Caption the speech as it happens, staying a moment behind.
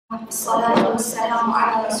والصلاة والسلام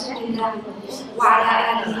على رسول الله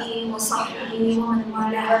وعلى آله وصحبه ومن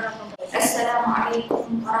والاه. السلام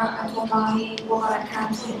عليكم ورحمة الله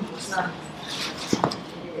وبركاته.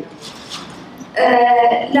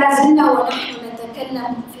 لازلنا ونحن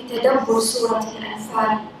نتكلم في تدبر سورة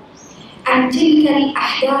الأنفال عن تلك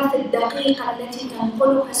الأحداث الدقيقة التي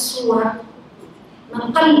تنقلها السورة من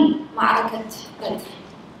قلب معركة بدر.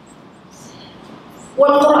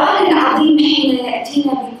 والقرآن العظيم حين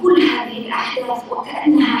يأتينا بكل هذه الأحداث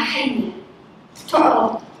وكأنها حية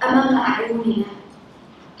تعرض أمام أعيننا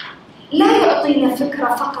لا يعطينا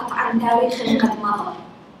فكرة فقط عن تاريخ قد مضى،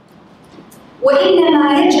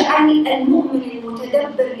 وإنما يجعل المؤمن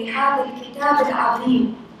المتدبر لهذا الكتاب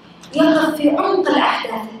العظيم يقف في عمق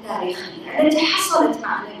الأحداث التاريخية التي حصلت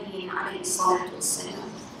مع نبينا عليه الصلاة والسلام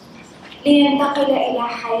لينتقل إلى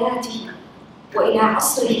حياته وإلى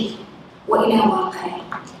عصره وإلى واقعه.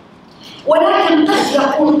 ولكن قد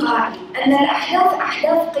يقول قائل أن الأحداث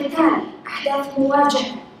أحداث قتال، أحداث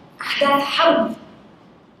مواجهة، أحداث حرب،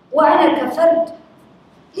 وأنا كفرد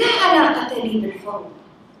لا علاقة لي بالحروب.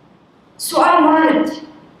 سؤال وارد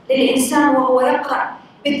للإنسان وهو يقرأ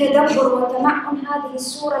بتدبر وتمعن هذه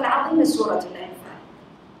السورة العظيمة سورة الأنفال،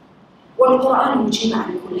 والقرآن يجيب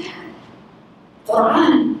عن كل هذا.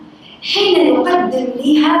 القرآن حين يقدم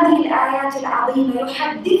لي هذه الآيات العظيمة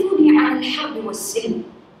يحدثني عن الحرب والسلم.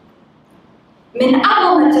 من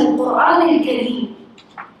عظمة القرآن الكريم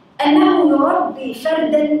أنه يربي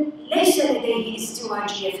فردا ليس لديه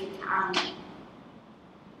ازدواجية في التعامل.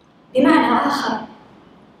 بمعنى آخر،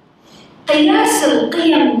 قياس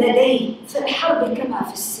القيم لديه في الحرب كما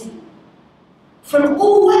في السلم، في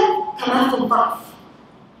القوة كما في الضعف،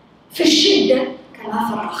 في الشدة كما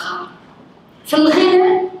في الرخاء، في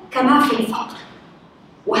الغنى كما في الفقر.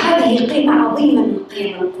 وهذه قيمة عظيمة من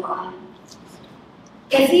قيم القرآن.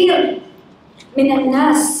 كثير من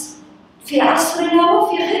الناس في عصرنا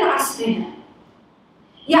وفي غير عصرنا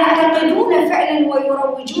يعتقدون فعلا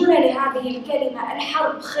ويروجون لهذه الكلمة: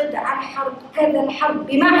 الحرب خدعة، الحرب كذا، الحرب،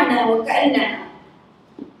 بمعنى وكأنها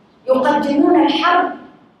يقدمون الحرب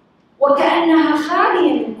وكأنها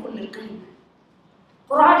خالية من كل قيمة.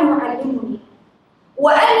 القرآن يعلمني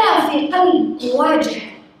وأنا في قلب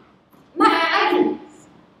مواجهة مع عدو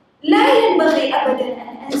لا ينبغي أبداً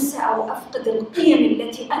أن أنسى أو أفقد القيم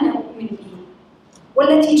التي أنا أؤمن بها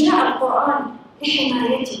والتي جاء القرآن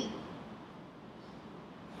لحمايتها.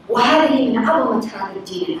 وهذه من عظمة هذا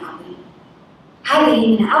الدين العظيم،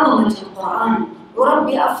 هذه من عظمة القرآن.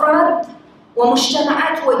 يربي أفراد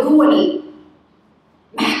ومجتمعات ودول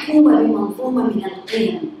محكومة بمنظومة من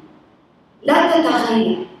القيم لا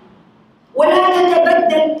تتغير ولا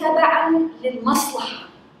تتبدل تبعاً للمصلحة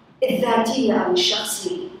الذاتية أو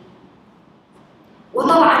الشخصية.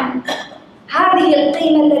 وطبعاً هذه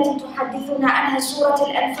القيمة التي تحدثنا عنها سورة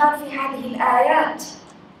الأنفال في هذه الآيات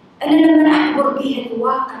أنا لما أعبر بها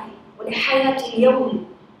لواقعي ولحياتي اليوم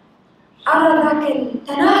أرى ذاك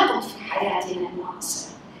التناقض في حياتنا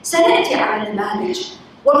المعاصرة. سنأتي على نماذج،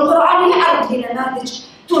 والقرآن يعرض لنماذج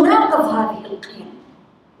تناقض هذه القيم،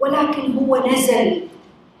 ولكن هو نزل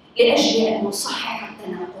لأجل أن يصحح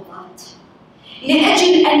التناقضات،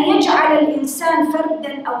 لأجل أن يجعل الإنسان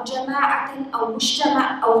فرداً أو جماعة أو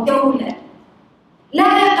مجتمع أو دولة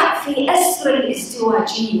لا يقع في أسر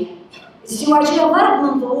الازدواجية. الازدواجية ضرب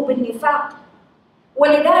من ضروب النفاق،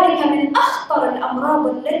 ولذلك من أخطر الأمراض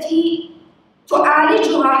التي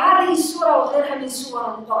تعالجها هذه السورة وغيرها من سور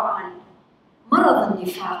القرآن مرض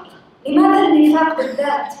النفاق. لماذا النفاق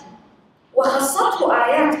بالذات؟ وخصته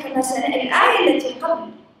آيات كما الآية التي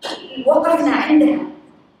قبل وقفنا عندها: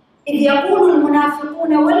 إذ يقول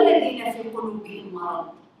المنافقون والذين في قلوبهم مرض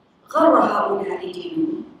غر هؤلاء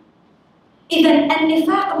دينهم. إذن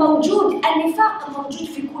النفاق موجود، النفاق موجود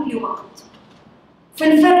في كل وقت، في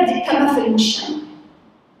الفرد كما في المجتمع.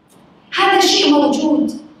 هذا الشيء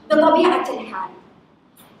موجود بطبيعة الحال.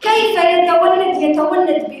 كيف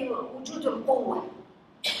يتولد بوجود القوة.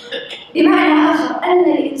 بمعنى آخر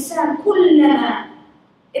أن الإنسان كلما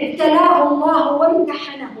ابتلاه الله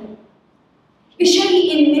وامتحنه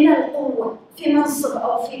بشيء من القوة في منصب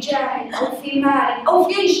أو في جاه أو في مال أو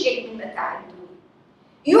في أي شيء من متاع الدنيا،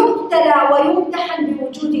 يبتلى ويمتحن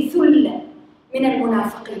بوجود ثلة من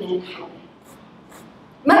المنافقين من حوله.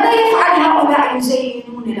 ماذا يفعل هؤلاء؟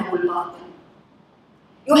 يزينون له الباطل،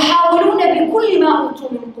 يحاولون بكل ما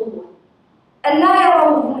أوتوا من قوة أن لا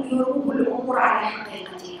يروه الأمور على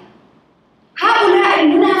حقيقتها. هؤلاء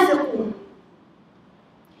المنافقون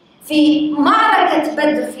في معركة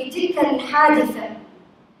بدر في تلك الحادثة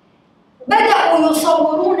بدأوا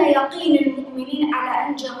يصورون يقين المؤمنين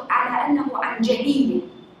على أنه عن جهية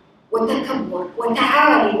وتكبر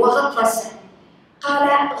وتعالي وغطرسة، قال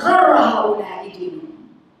غر هؤلاء دينهم.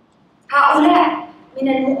 هؤلاء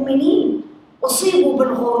من المؤمنين أصيبوا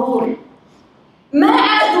بالغرور، ما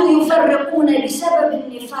عادوا يفرقون بسبب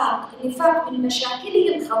النفاق. النفاق من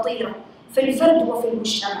مشاكله الخطيرة في الفرد وفي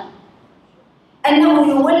المجتمع، أنه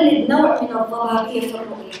يولد نوع من الضبابية في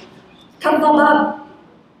الرؤية، كالضباب،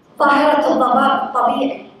 ظاهرة الضباب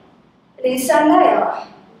الطبيعي. الإنسان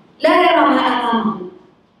لا يرى ما أمامه،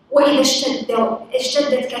 وإذا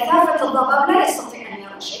اشتدت كثافة الضباب لا يستطيع أن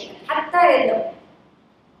يرى شيئا حتى يدعو.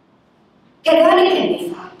 كذلك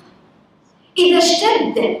النفاق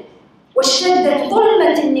إذا واشتدت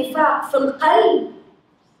ظلمة النفاق في القلب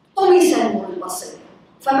طمس نور البصيرة،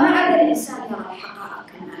 فما عاد الإنسان يرى الحقائق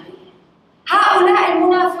كما هي. هؤلاء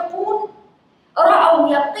المنافقون رأوا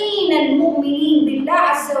يقين المؤمنين بالله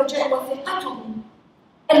عز وجل وثقتهم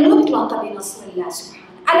المطلقة بنصر الله سبحانه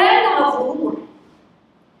على أنها غرور.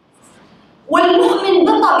 والمؤمن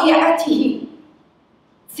بطبيعته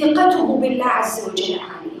ثقته بالله عز وجل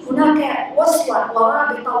عالية. هناك وصلة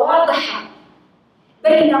ورابطة واضحة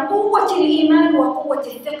بين قوة الإيمان وقوة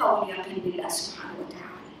الثقة واليقين بالله سبحانه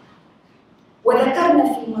وتعالى.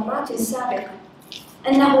 وذكرنا في مرات سابقة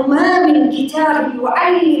أنه ما من كتاب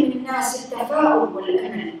يعلم الناس التفاؤل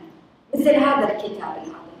والأمل مثل هذا الكتاب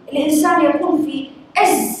العظيم. الإنسان يكون في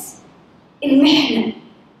عز المحنة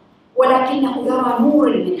ولكنه يرى نور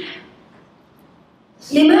المنحة.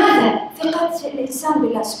 لماذا؟ ثقة الإنسان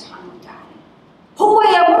بالله سبحانه وتعالى. هو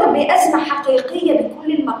يمر بأزمة حقيقية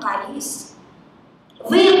بكل المقاييس،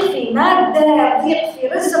 ضيق في مادة، ضيق في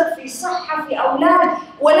رزق، في صحة، في أولاد،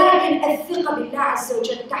 ولكن الثقة بالله عز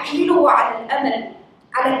وجل تحمله على الأمل،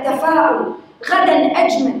 على التفاؤل. غدا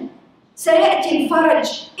أجمل، سيأتي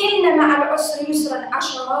الفرج، إن مع العسر يسرا.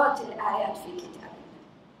 عشرات الآيات في كتاب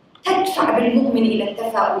الله تدفع بالمؤمن إلى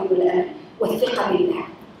التفاؤل والأمل والثقة بالله،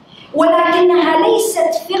 ولكنها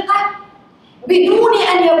ليست ثقة بدون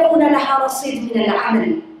أن يكون لها رصيد من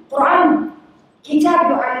العمل. القرآن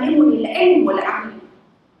كتاب يعلمني العلم والعمل.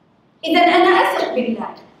 إذا أنا أثق بالله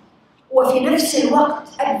وفي نفس الوقت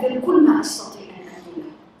أبذل كل ما أستطيع أن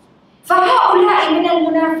أبذله. فهؤلاء من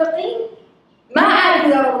المنافقين ما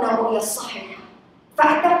عادوا يرون الرؤيا الصحيحة،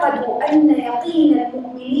 فاعتقدوا أن يقين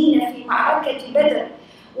المؤمنين في معركة بدر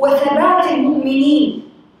وثبات المؤمنين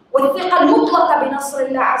والثقة المطلقة بنصر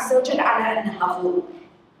الله عز وجل على أنها غرور.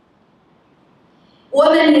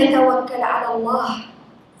 ومن يتوكل على الله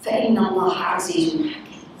فإن الله عزيز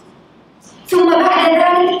حكيم. ثم بعد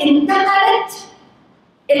ذلك انتقلت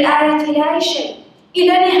الآيات إلى أي شيء؟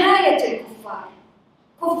 إلى نهاية الكفار،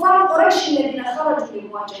 كفار قريش الذين خرجوا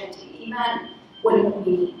لمواجهة الإيمان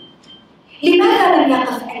والمؤمنين. لماذا لم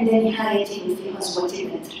يقف عند نهايتهم في غزوة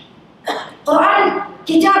بدر؟ القرآن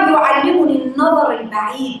كتاب يعلمني النظر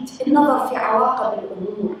البعيد، النظر في عواقب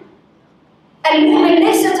الأمور. المؤمن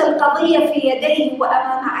ليست القضية في يديه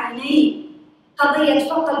وأمام عينيه قضية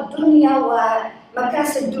فقط دنيا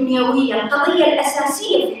ومكاسب دنيوية. القضية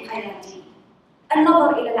الأساسية في حياته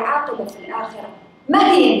النظر إلى العاقبة في الآخرة.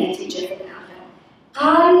 ما هي النتيجة في الآخرة؟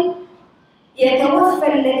 قال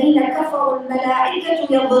يتوفى الذين كفروا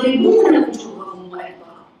الملائكة يضربون وجوههم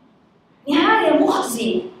وأدبارهم. نهاية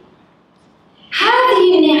مخزية.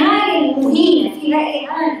 هذه النهاية المهينة فيها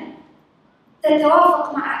إهانة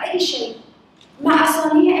تتوافق مع أي شيء؟ مع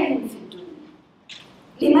صنيعهم في الدنيا.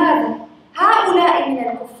 لماذا؟ هؤلاء من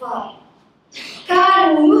الكفار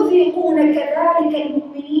كانوا يذيقون كذلك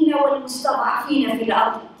المؤمنين والمستضعفين في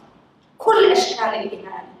الأرض كل أشكال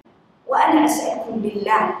الإهانة. وأنا أسألكم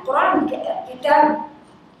بالله، القرآن كتاب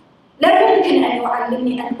لا يمكن أن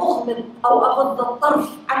يعلمني أن أغمض أو أغض الطرف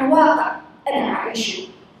عن واقع أنا أعيشه.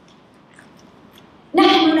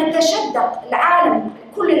 نحن نتشدق، العالم،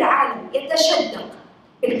 كل العالم يتشدق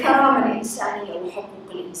بالكرامة الإنسانية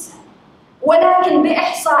وحقوق الإنسان، ولكن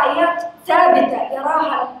بإحصائيات ثابتة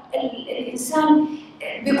يراها الإنسان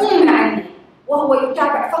بأم عينه وهو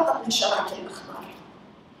يتابع فقط نشرات الأخبار.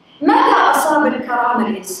 ماذا أصاب الكرامة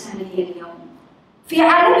الإنسانية اليوم؟ في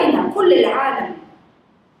عالمنا كل العالم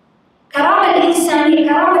كرامة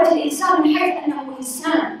الإنسان من حيث أنه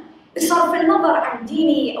إنسان بصرف النظر عن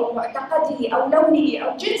دينه أو معتقده أو لونه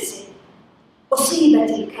أو جنسه. أصيبت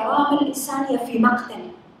الكرامة الإنسانية في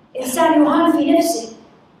مقتل. إنسان يهان في نفسه،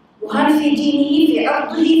 يهان في دينه، في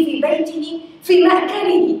عرضه، في بيته، في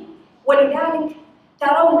مأكله. ولذلك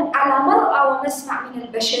ترون على مرأى ومسمع من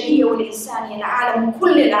البشرية والإنسانية العالم،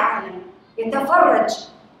 كل العالم يتفرج،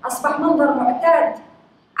 أصبح منظر معتاد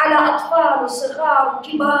على أطفال وصغار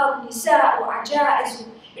وكبار ونساء وعجائز،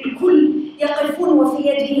 الكل يقفون وفي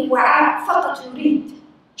يده وعاء فقط يريد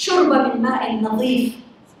شربة من ماء نظيف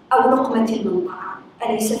أو لقمة من طعام.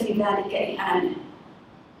 أليس في ذلك إهانة؟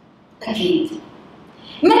 أكيد.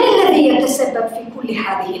 من الذي يتسبب في كل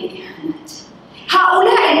هذه الإهانات؟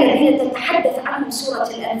 هؤلاء الذين تتحدث عنهم سورة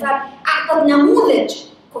الأنفال أعطت نموذج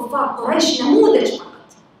كفار قريش، نموذج فقط،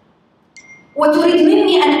 وتريد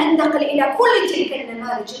مني أن أنتقل إلى كل تلك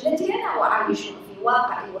النماذج التي أنا أعيشها في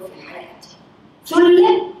واقعي وفي حياتي.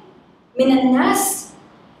 ثلة من الناس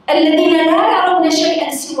الذين لا يرون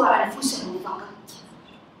شيئا سوى أنفسهم فقط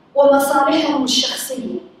ومصالحهم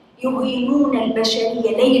الشخصية، يهينون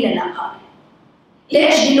البشرية ليل نهار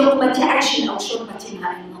لأجل لقمة عيش أو شربة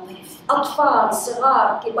ماء نظيف، أطفال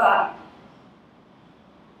صغار كبار.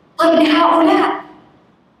 طيب لهؤلاء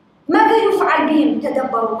ماذا يفعل بهم؟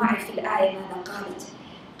 تدبروا معي في الآية ماذا قالت.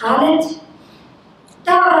 قالت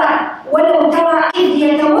ترى ولو ترى إذ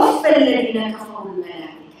يتوفى الذين كفروا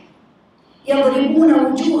الملائكة يضربون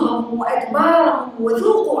وجوههم وأدبارهم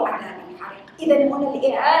وذوقوا عذاب الحريق. إذا هنا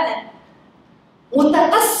الإهانة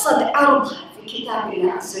متقصد عرضها في كتاب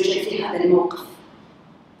الله عز وجل في هذا الموقف.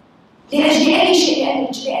 لأجل أي شيء؟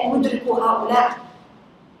 لأجل أن يدركوا هؤلاء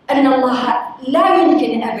أن الله لا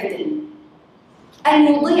يمكن أبداً أن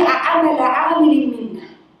يضيع عمل عامل منا،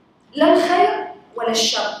 لا الخير ولا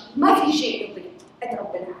الشر، ما في شيء يضيع عند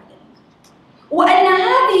رب العالمين. وأن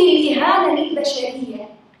هذه الإهانة للبشرية،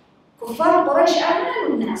 كفار قريش أهانوا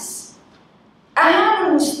الناس، أهانوا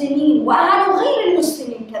المسلمين وأهانوا غير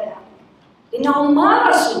المسلمين كذلك، لأنهم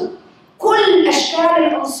مارسوا كل أشكال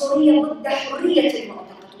العنصرية ضد حرية المعتقد.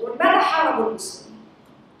 وماذا حاربوا المسلمين؟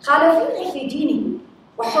 خالفوهم في دينهم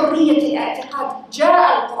وحرية الاعتقاد،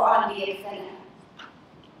 جاء القرآن ليكفلها.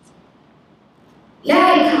 لا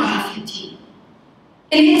إكراه في الدين،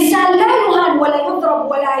 الإنسان لا يهان ولا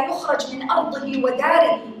يضرب ولا يخرج من أرضه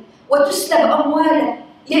وداره وتسلب أمواله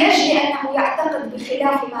لأجل أنه يعتقد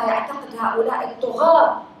بخلاف ما يعتقد هؤلاء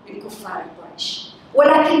الطغاة من كفار قريش،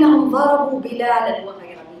 ولكنهم ضربوا بلالا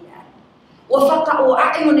وغير بلال وفقعوا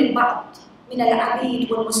أعين البعض من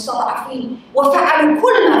العبيد والمستضعفين وفعلوا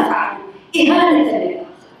كل ما فعلوا إهانة للآخرين.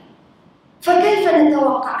 فكيف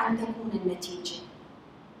نتوقع أن تكون النتيجة؟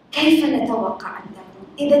 كيف نتوقع أن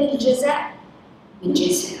تكون؟ إذن الجزاء من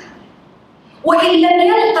جنس العمل. وإن لم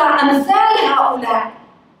يلقى أمثال هؤلاء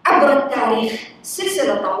عبر التاريخ،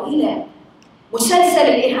 سلسلة طويلة، مسلسل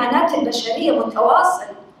الإهانات البشرية متواصل.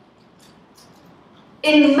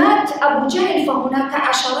 إن مات أبو جهل فهناك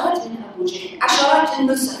عشرات من أبو جهل، عشرات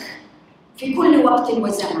النسخ في كل وقت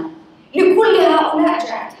وزمان. لكل هؤلاء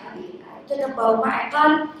جاءت هذه الآية. تدبروا معي،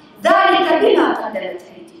 قال ذلك بما قدمت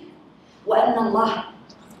أيدينا وأن الله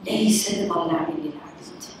ليس بظلام للعبيد.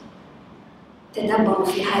 تدبروا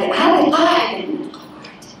في هذه قاعدة من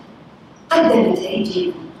القواعد. قدمت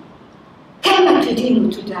أيديكم، كما تدين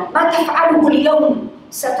تدان، ما تفعله اليوم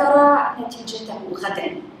سترى نتيجته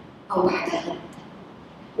غدا أو بعد غد.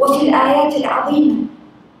 وفي الآيات العظيمة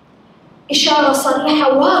إشارة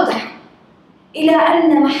صريحة واضحة إلى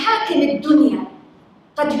أن محاكم الدنيا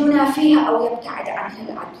قد ينافيها أو يبتعد عنها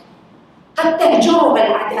العدل، قد تهجرها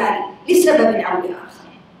العدالة لسبب أو لآخر،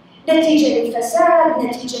 نتيجة للفساد،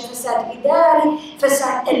 نتيجة فساد إداري،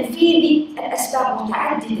 فساد تنفيذي، الأسباب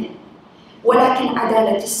متعددة. ولكن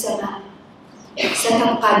عدالة السماء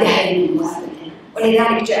ستبقى دائما وأبدا.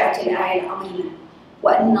 ولذلك جاءت الآية العظيمة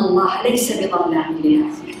وأن الله ليس بظلام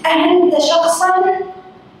للعبيد. أنت شخصا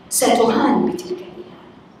ستهان بتلك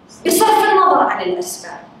الإهانة بصرف النظر عن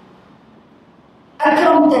الأسباب.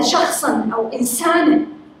 أكرمت شخصا أو إنسانا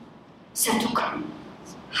ستكرم،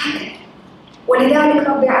 هكذا. ولذلك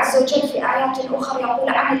ربي عز وجل في آيات أخرى يقول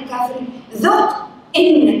عن الكافرين ذق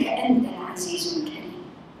إنك أنت العزيز الكريم.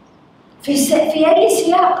 في أي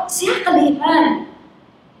سياق؟ سياق الإيمان.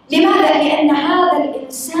 لماذا؟ لأن هذا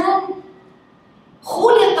الإنسان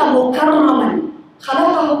خلق مكرما،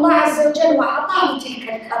 خلقه الله عز وجل وأعطاه تلك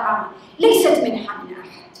الكرامة، ليست منحة من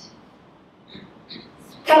أحد.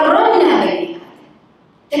 كرمنا به،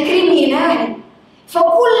 تكريم إلهي.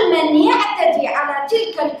 فكل من يعتدي على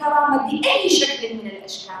تلك الكرامة بأي شكل من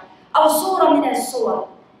الأشكال أو صورة من الصور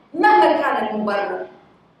مهما كان المبرر،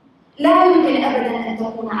 لا يمكن أبداً أن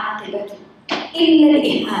تكون عاقبته إلا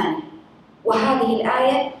الإهانة. وهذه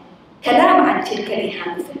الآية كلام عن تلك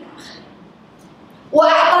الإهانة في الآخر.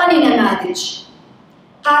 وأعطاني نماذج،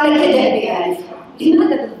 قال كدأب آل فرعون.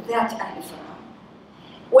 لماذا بالذات آل فرعون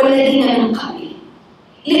والذين من قبله؟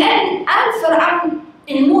 لأن آل فرعون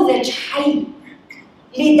نموذج حي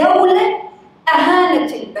لدولة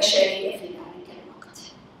أهانت البشرية في ذلك الوقت.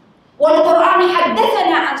 والقرآن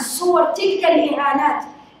حدثنا عن صور تلك الإهانات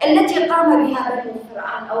التي قام بها بنو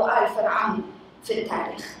فرعون أو آل فرعون في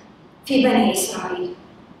التاريخ في بني إسرائيل.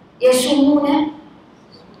 يسمون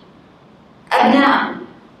أبناءهم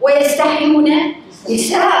ويستحيون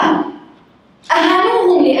نساءهم،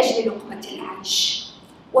 أهانوهم لأجل لقمة العيش.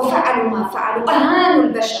 وفعلوا ما فعلوا، أهانوا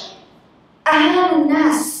البشر، أهانوا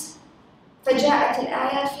الناس. فجاءت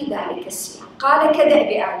الآيات في ذلك السياق، قال كدأب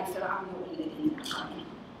آل فرعون والذين من قبلهم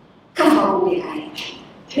كفروا بآيات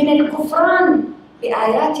الله. من الكفران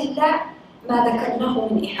بآيات الله ما ذكرناه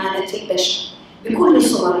من إهانة البشر بكل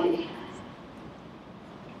صور الإهانة،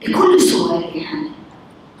 بكل صور الإهانة.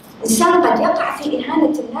 الإنسان قد يقع في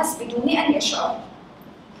إهانة الناس بدون أن يشعر،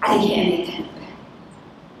 عليه أن يتنبه.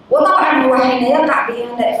 وطبعا هو حين يقع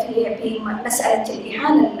في مسألة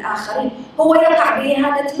الإهانة للآخرين هو يقع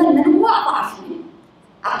بإهانة من هو أضعف منه،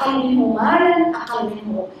 أقل منه مالا، أقل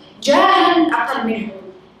منه جاها، أقل منه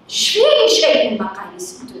في شيء من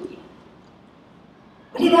مقاييس الدنيا.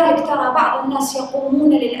 ولذلك ترى بعض الناس يقومون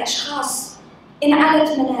للأشخاص إن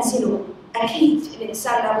علت منازلهم. أكيد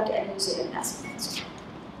الإنسان لابد أن ينزل الناس منازلهم،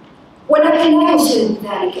 ولكن لا يوصل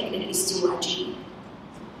ذلك إلى الازدواجية.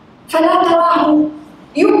 فلا تراه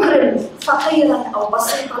يكرم فقيرا أو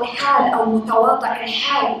بسيط الحال أو متواضع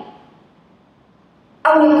الحال،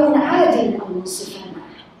 أو يكون عادلا أو منصفا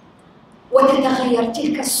معه، وتتغير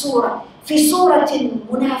تلك الصورة في صورة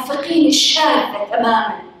المنافقين الشاذة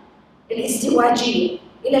تماما الازدواجية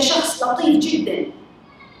إلى شخص لطيف جدا.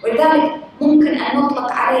 ولذلك ممكن أن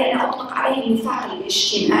أطلق عليه النفاق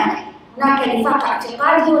الاجتماعي. هناك نفاق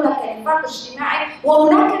اعتقادي، وهناك نفاق اجتماعي،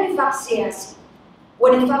 وهناك نفاق سياسي،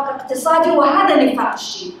 ونفاق اقتصادي، وهذا نفاق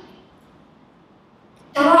اجتماعي.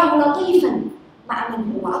 تراه لطيفا مع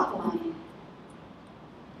من هو أقوى منه،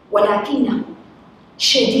 ولكنه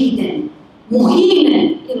شديدا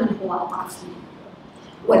مهينا لمن هو أضعف منه،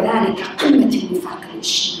 وذلك قمة النفاق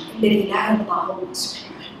الاجتماعي الذي لا يرضاه الله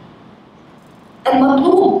سبحانه.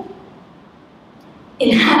 المطلوب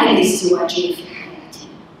إنهاء الازدواجية في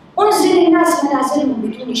حياتنا. أنزل الناس منازلهم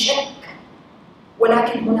بدون شك،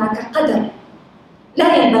 ولكن هناك قدر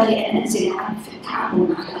لا ينبغي أن ننزل عنه في التعامل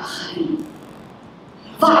مع الآخرين.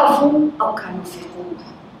 ضعفوا أو كانوا في قوة،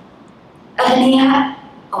 أغنياء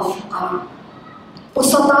أو فقراء،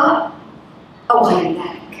 بسطاء أو غير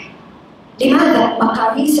ذلك. لماذا؟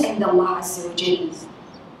 مقاييس عند الله عز وجل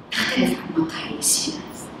تختلف عن مقاييسنا.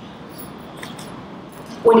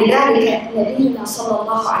 ولذلك نبينا صلى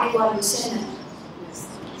الله عليه وآله وسلم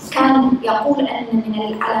كان يقول أن من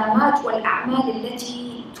العلامات والأعمال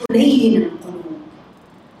التي تلين القلوب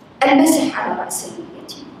المسح على رأس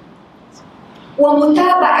اليتيم،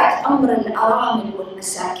 ومتابعة أمر الأرامل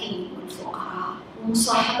والمساكين والفقراء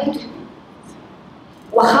ومصاحبتهم،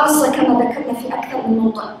 وخاصة كما ذكرنا في أكثر من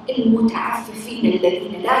نقطة المتعففين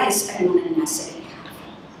الذين لا يسألون الناس إلحافا.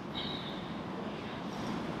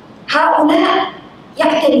 هؤلاء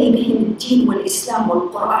يعتني بهم الدين والإسلام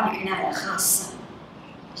والقرآن عناية خاصة.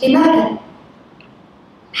 لماذا؟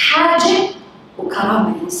 حاجة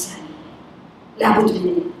وكرامة إنسانية لابد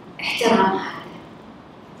من احترام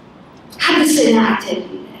هذا صناعة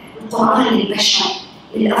القرآن للبشر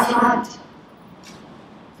للأفراد.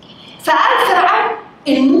 فآل فرعون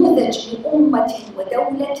النموذج لأمة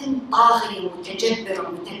ودولة طاغية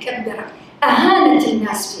متجبرة متكبرة، أهانت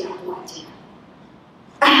الناس في أقواتها،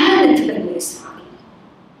 أهانت بني إسرائيل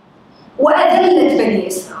وأذلت بني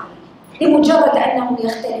إسرائيل لمجرد أنهم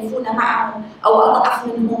يختلفون معهم أو أضعف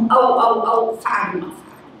منهم أو فعلوا ما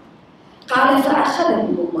فعلوا. قال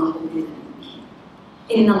فأخذهم الله بذنبهم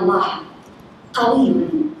إن الله قوي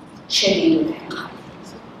شديد العقاب.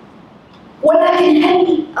 ولكن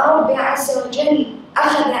هل رب عز وجل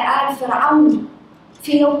أخذ آل فرعون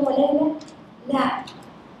في يوم وليلة؟ لا،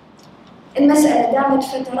 المسألة دامت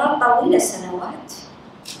فترات طويلة، سنوات.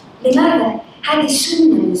 لماذا؟ هذه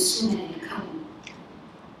سنة من سنن الكون.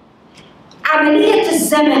 عملية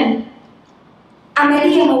الزمن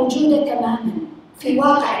عملية موجودة تماما في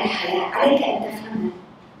واقع الحياة، عليك أن تفهمها.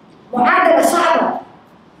 معادلة صعبة.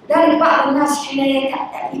 ذلك بعض الناس حين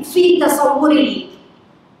في تصوره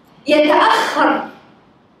يتأخر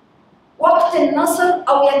وقت النصر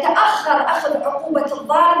أو يتأخر أخذ عقوبة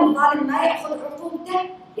الظالم ما يأخذ عقوبته،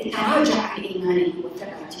 يتراجع عن إيمانه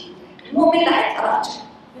وثباته. المؤمن لا يتراجع،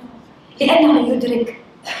 لأنه يدرك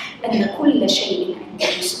أن كل شيء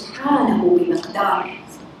عنده سبحانه بمقدار.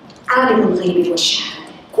 عالم الغيب والشهادة،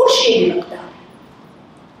 كل شيء بمقدار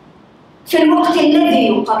في الوقت الذي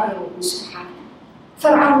يقرره سبحانه.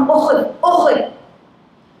 فرعون أخذ،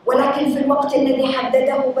 ولكن في الوقت الذي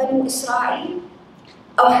حدده بنو إسرائيل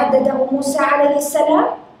أو حدده موسى عليه السلام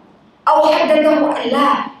أو حدده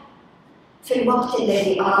الله، في الوقت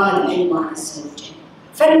الذي أراده الله عز وجل.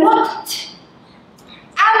 فالوقت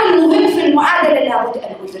عامل مهم في المعادلة لابد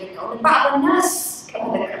أن ندركه. ومن بعض الناس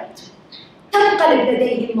كما ذكرت تنقلب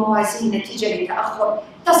لديه الموازين نتيجة لتأخر،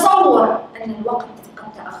 تصور أن الوقت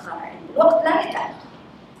قد تأخر عنه. الوقت لا يتأخر.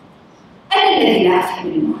 أنا الذي لا أفهم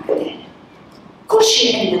المعادلة. كل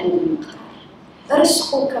شيء عنده بمقدار،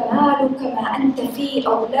 رزقك، مالك، ما أنت فيه،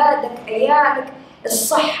 أولادك، عيالك،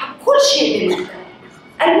 الصحة، كل شيء بمقدار.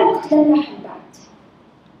 الموت لم يحل بعد.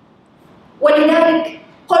 ولذلك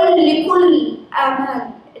قل لكل آمال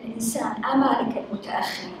الإنسان آمالك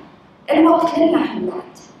المتأخرة، الموت لم يحل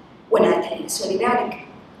بعد ولا تيأس. ولذلك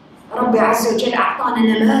ربي عز وجل أعطانا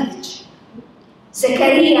نماذج.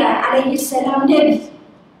 زكريا عليه السلام نبي،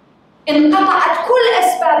 انقطعت كل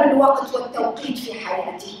أسباب الوقت والتوقيت في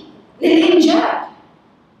حياته للإنجاب،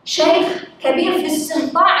 شيخ كبير في السن،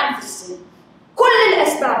 طاعن في السن، كل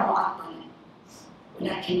الأسباب معطلة،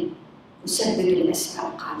 ولكن مسبب الأسباب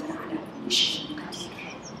قادر على كل شيء قدير.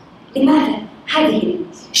 لماذا؟ هذه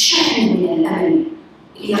الشحنة من الأمل،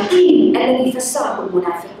 اليقين الذي فسره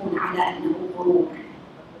المنافقون على أنه غرور.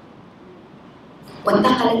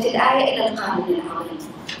 وانتقلت الآية إلى القانون العظيم: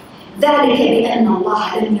 ذلك بأن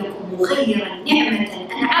الله لم يكن مغيرا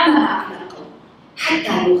نعمة أنعمها على القوم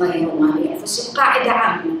حتى يغيروا ما بأنفسهم. قاعدة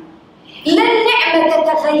عامة: لا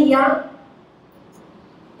النعمة تتغير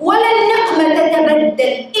ولا النقمة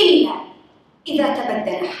تتبدل إلا إذا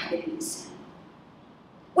تبدل حال الإنسان.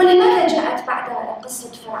 ولماذا جاءت بعد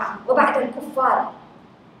قصة فرعون وبعد الكفار؟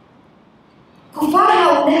 كفار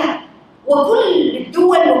هؤلاء وكل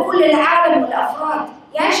الدول وكل العالم والأفراد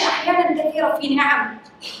يعيش أحيانا كثيرة في نعم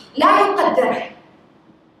لا يقدرها،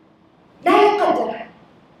 لا يقدرها.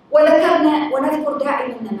 وذكرنا ونذكر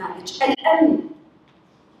دائما نماذج: الأمن،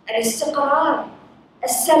 الاستقرار،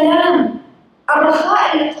 السلام،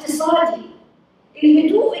 الرخاء الاقتصادي،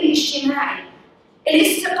 الهدوء الاجتماعي،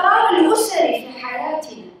 الاستقرار الأسري في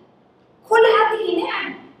حياتنا. كل هذه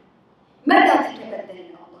نعم. متى تتبدل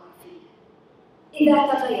الأوضاع فيها؟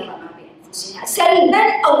 إذا تغير ما بأنفسنا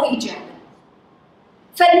سلبا أو إيجابا.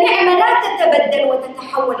 فالنعمة لا تتبدل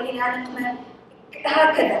وتتحول إلى نقمة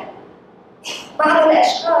هكذا. بعض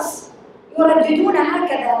الأشخاص يرددون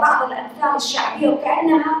هكذا بعض الأمثال الشعبية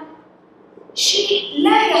وكأنها شيء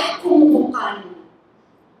لا يحكمه قانون.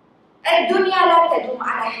 الدنيا لا تدوم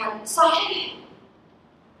على حال، صحيح.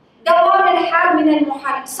 دوام الحال من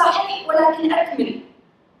المحال، صحيح، ولكن أكمل.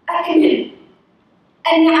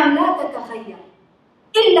 النعم لا تتغير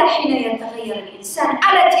إلا حين يتغير الإنسان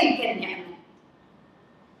على تلك النعمة.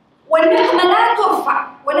 والنعمة لا ترفع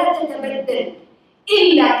ولا تتبدل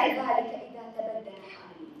إلا كذلك إذا تبدل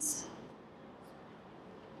حال الإنسان.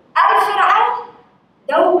 فرعون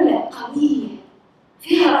دولة قوية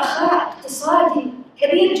فيها رخاء اقتصادي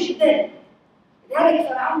كبير جدا، لذلك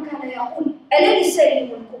فرعون كان يقول: أليس لي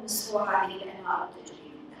ملك مصر وهذه الأنهار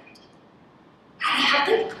تجري من تحتي؟ هذه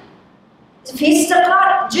حقيقة. في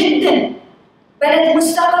استقرار جدا، بلد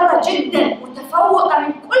مستقرة جدا، متفوقة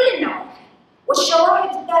من كل النواحي،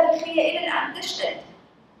 والشواهد التاريخية إلى الآن تشهد.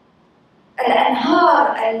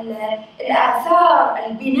 الأنهار، الآثار،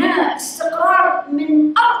 البناء، استقرار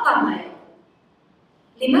من أرقى ما يكون.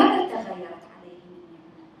 لماذا تغيرت عليهم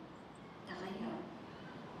النعمة؟ تغير.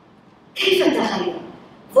 كيف تغير؟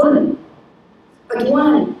 ظلم،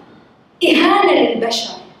 عدوان، إهانة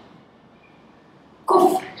للبشر،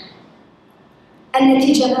 كفر.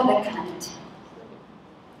 النتيجة ماذا كانت؟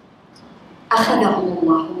 أخذهم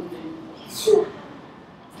الله بالسوء.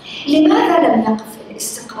 لماذا لم يقف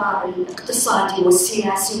الاستقرار الاقتصادي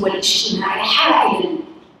والسياسي والاجتماعي حائلا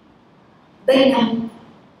بينهم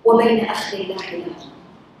وبين أخذ الله لهم؟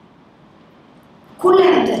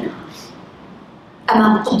 كلها تنهار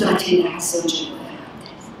أمام قدرة الله عز وجل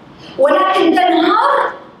ولكن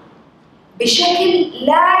تنهار بشكل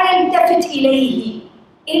لا يلتفت إليه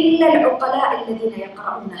إلا العقلاء الذين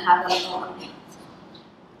يقرؤون هذا القرآن.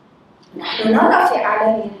 نحن نرى في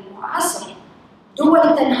عالمنا المعاصر دول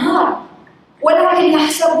تنهار ولكن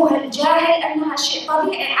يحسبها الجاهل أنها شيء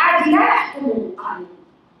طبيعي عادي لا يحكمه القانون،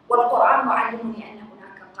 والقرآن يعلمني أن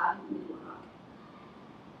هناك قانون من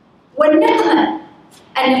وراء.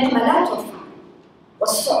 النقمة لا ترفع،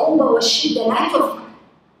 والصعوبة والشدة لا ترفع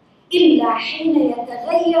إلا حين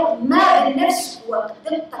يتغير ما بالنفس.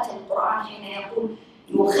 ودقة القرآن حين يقول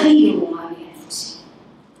يغير ما بأنفسهم،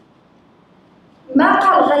 ما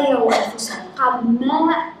قال غيروا أنفسهم، قال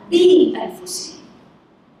ما بأنفسهم.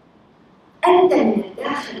 أنت من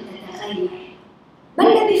الداخل تتغير. ما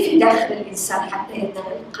الذي في داخل الإنسان حتى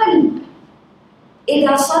يتغير؟ القلب.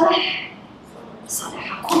 إذا صلح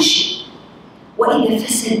صلح كل شيء، وإذا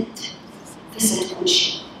فسد كل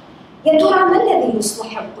شيء. يا ترى ما الذي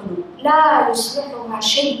يصلح القلوب؟ لا يصلحها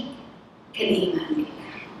شيء كالإيمان بالله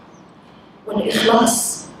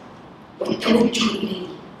والإخلاص والتوجه إليه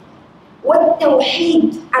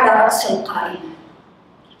والتوحيد على رأس القائمة.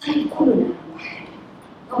 طيب كلنا واحد،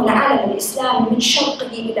 أو العالم الإسلامي من شرقه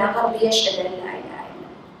إلى غربه يشهد أن لا إله إلا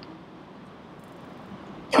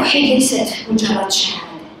الله. التوحيد ليست مجرد شهادة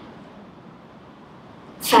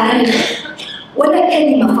فارغة ولا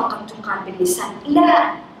كلمة فقط تقال باللسان،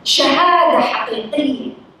 لا، شهادة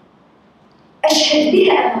حقيقية أشهد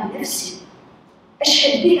بها أمام نفسي،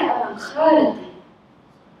 أشهد بها أمام خالقي،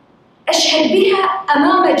 أشهد بها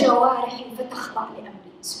أمام جوارحي فتخضع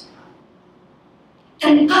لأمره سبحانه،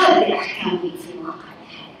 تنقاد لأحكامه في واقع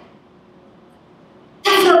الحياة،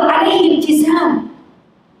 تفرض عليه التزام،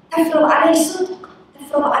 تفرض عليه صدق،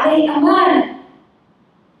 تفرض عليه أمانة،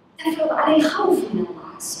 تفرض عليه خوف من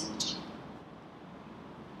الله عز وجل،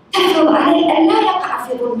 تفرض عليه أن لا يقع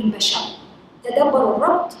في ظلم البشر. تدبر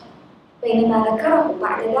الربط بين ما ذكره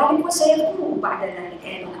بعد ذلك وسيذكره بعد ذلك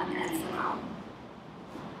أيضا عن آل فرعون.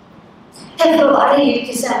 تفرض عليه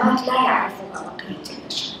التزامات لا يعرفها بقية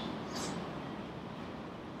البشر.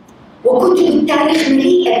 وكتب التاريخ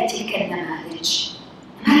مليئة بتلك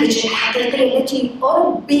النماذج الحقيقية التي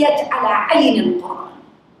ربيت على عين القرآن.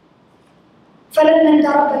 فلما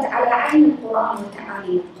تربت على عين القرآن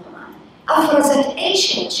وتعاليم القرآن أفرزت أي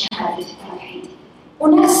شيء شهادة التوحيد،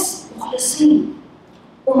 أناس مخلصين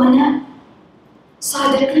أمناء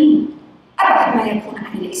صادقين أبعد ما يكون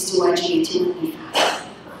عن الازدواجية والنفاق،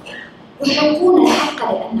 يحقون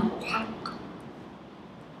الحق لأنه حق،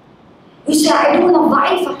 يساعدون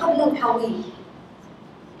الضعيف قبل القوي،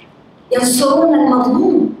 ينصرون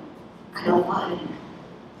المظلوم على الظالم.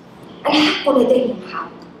 الحق لديهم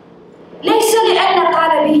حق، ليس لأن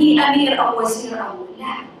قال به أمير أو وزير أو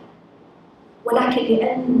لا، ولكن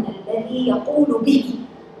لأن الذي يقول به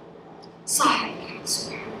صاحب الحق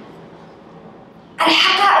سبحانه.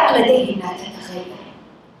 الحقائق لديهم لا تتغير.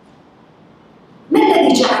 ما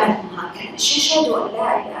الذي جعلهم هكذا؟ أشهد أن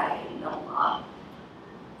لا إله إلا الله.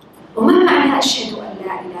 وما معنى أشهد أن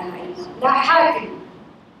لا إله إلا الله؟ لا حاكم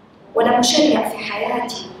ولا مشرع في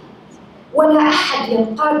حياتي ولا أحد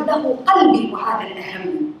ينقاد له قلبي، وهذا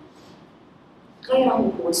الأهم،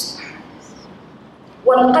 غيره هو سبحانه.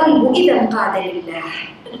 والقلب إذا انقاد لله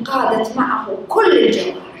انقادت معه كل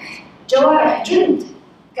الجوارح، جوارح جند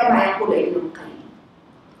كما يقول ابن القيم،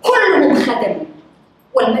 كلهم خدم،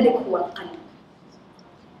 والملك هو القلب،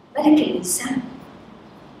 ملك الإنسان.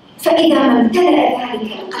 فإذا ما امتلأ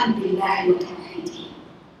ذلك القلب بالله وتوحيده،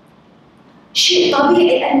 شيء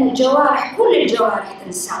طبيعي أن الجوارح، كل الجوارح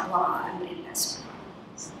تنساق وراء أمر الله سبحانه،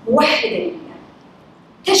 موحدة لله،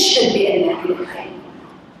 تشهد بأن لا إله إلا الله،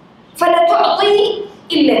 فلا تعطي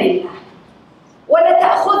إلا لله، ولا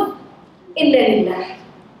تأخذ إلا لله،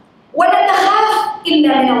 ولا تخاف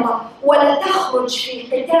إلا من الله، ولا تخرج في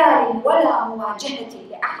قتال ولا مواجهة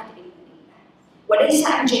لأحد إلا لله،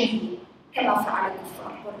 وليس عن جهل كما فعل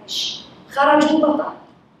كفار قريش، خرجوا بطل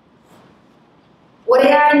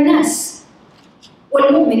ورياء الناس.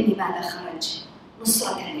 والمؤمن لماذا خرج؟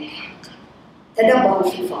 نصرة للحق. تدبروا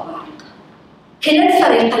في الفوارق، كلا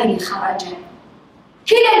الفريقين خرجا،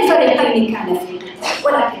 كلا الفريقين كان في قتال،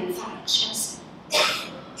 ولكن الفرق شاسع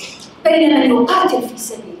بين من يقاتل في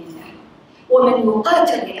سبيل الله ومن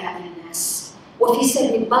يقاتل رئاء الناس وفي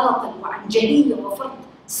سبيل باطل وعنجهية وفرض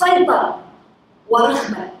سيطرة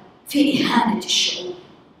ورغبة في إهانة الشعوب.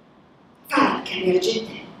 فرق كبير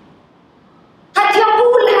جدا. قد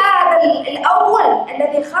يقول هذا الأول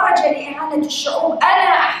الذي خرج لإهانة الشعوب أنا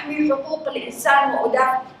أحمي حقوق الإنسان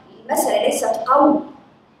وأدافع. المسألة ليست قول،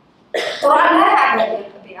 القرآن لا يعبر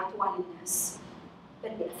بأقوال الناس بل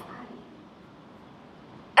بأفعاله.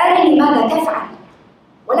 أرني ماذا تفعل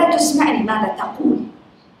ولا تسمعني ماذا تقول.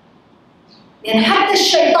 لأن حتى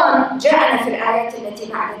الشيطان جاءنا في الآيات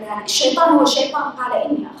التي بعد ذلك، الشيطان هو شيطان قال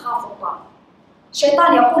إني أخاف الله،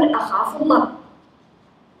 الشيطان يقول أخاف الله.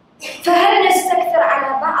 فهل نستكثر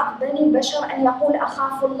على بعض بني البشر أن يقول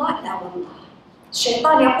أخاف الله؟ لا والله،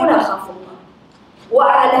 الشيطان يقول أخاف الله،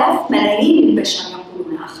 وآلاف ملايين البشر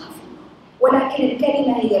يقولون أخاف الله، ولكن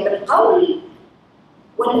الكلمة هي بالقول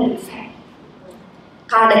ولا بالفعل.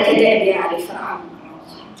 قال كدأب آل فرعون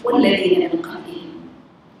والذين من قبلهم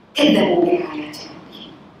كذبوا بآيات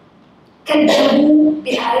ربهم، كذبوا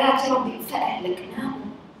بآيات ربهم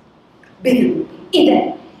فأهلكناهم بذنوبهم.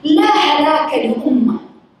 إذا لا هلاك لأمة.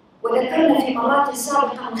 وذكرنا في مرات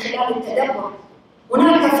سابقة من خلال التدبر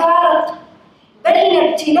هناك فارق بين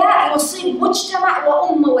ابتلاء يصيب مجتمع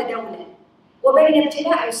وأمة ودولة، وبين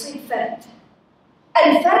ابتلاء يصيب فرد.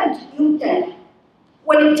 الفرد يبتلى،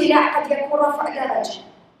 والابتلاء قد يكون رفع درجة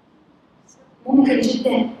ممكن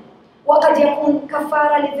جدا، وقد يكون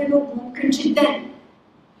كفارة لذنوب ممكن جدا،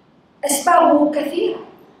 أسبابه كثيرة.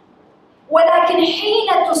 ولكن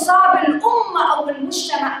حين تصاب الأمة أو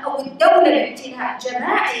المجتمع أو الدولة بابتلاء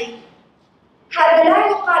جماعي، هذا لا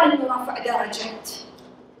يقال أنه رفع درجات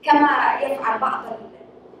كما يفعل بعض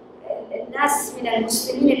الناس من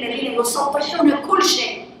المسلمين الذين يسطحون كل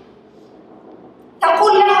شيء.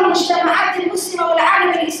 تقول لها المجتمعات المسلمة والعالم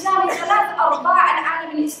الإسلامي 3/4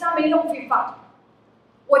 العالم الإسلامي اليوم في فقر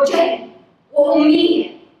وجهل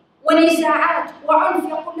وأمية ونزاعات وعنف.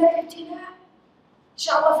 يقول لك ابتلاء، إن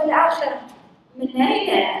شاء الله في الآخرة. من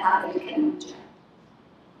أين هذا الكلام جاء؟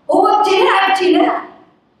 هو ابتلاء،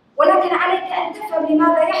 ولكن عليك أن تفهم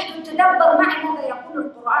لماذا يحدث. تدبر معي ماذا يقول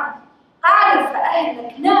القرآن. قال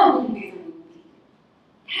فأهلكناهم بذنوبهم.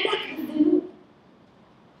 هلك بالذنوب،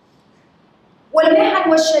 والمحن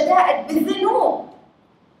والشدائد بالذنوب،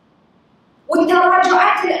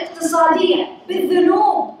 والتراجعات الاقتصادية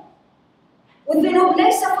بالذنوب. والذنوب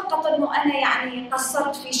ليس فقط أنه أنا يعني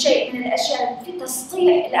قصرت في شيء من الأشياء، في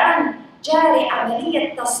تسطيح الآن جاري،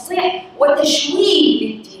 عملية تسطيح وتشويه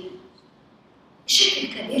للدين بشكل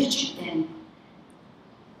كبير جدا.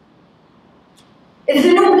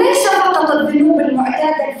 الذنوب ليس فقط الذنوب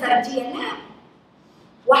المعتادة الفردية، لا،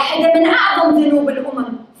 واحدة من أعظم ذنوب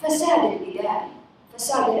الأمم فساد البدائي،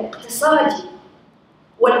 فساد الاقتصادي،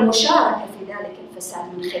 والمشاركة في ذلك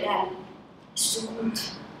الفساد من خلال السكوت.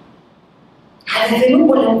 هذا ذنوب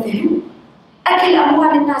ولا مو ذنوب؟ أكل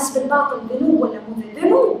أموال الناس بالباطل ذنوب ولا مو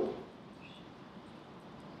ذنوب؟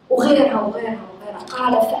 وغيرها وغيرها وغيرها.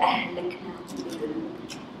 قال فأهلكناهم بذنوب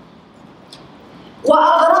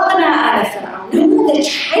وأغرقنا آل فرعون. نموذج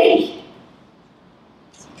حي،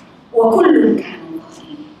 وكل كانوا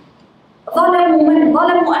ظالمين. ظلموا من؟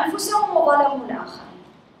 ظلموا أنفسهم وظلموا الآخرين،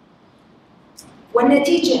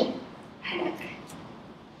 والنتيجة هلاك.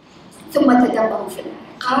 ثم تدبروا في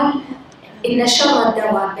الآية. قال إن شر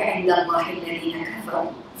الدواب عند الله الذين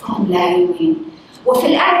كفروا فهم لا يؤمنون. وفي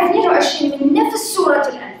الآية 22 من نفس سورة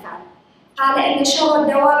الأنفال قال إن شر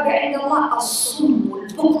الدواب عند الله الصم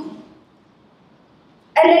والبكم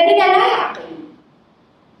الذين لا يعقلون.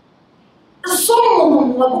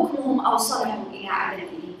 صمهم وبكمهم أوصلهم إلى عدم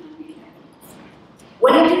الإيمان بالله،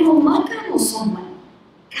 ولكنهم ما كانوا صما،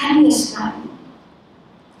 كانوا يسمعون.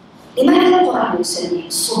 لماذا القرآن يسميه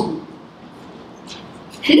الصم؟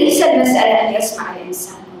 ليس المسألة أن يسمع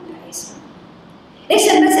الإنسان أو لا يسمع،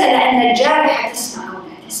 ليس المسألة أن الجارحة تسمع أو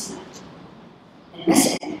لا تسمع،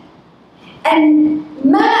 المسألة أن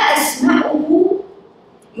ما أسمعه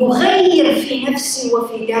يغير في نفسي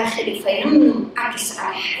وفي داخلي فينعكس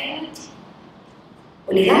على حياتي.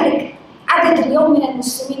 ولذلك عدد اليوم من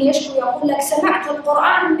المسلمين يشكو، يقول لك سمعت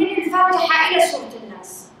القرآن من الفاتحة إلى سورة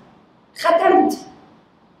الناس، ختمت،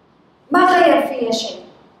 ما غير فيها شيء.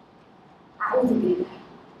 أعوذ بالله.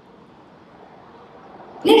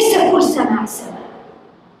 ليس كل سماع.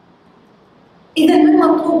 إذا ما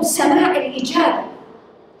المطلوب؟ سماع الإجابة.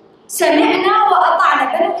 سمعنا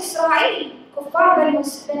وأطعنا. بنو إسرائيل، كفار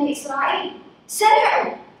بني إسرائيل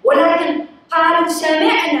سمعوا، ولكن قالوا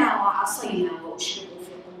سمعنا وعصينا وأشركوا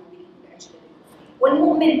في قلوبهم العجل بالكفر.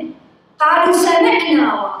 والمؤمن قالوا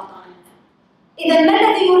سمعنا وأطعنا. إذا ما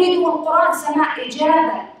الذي يريده القرآن؟ سماع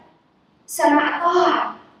إجابة، سماع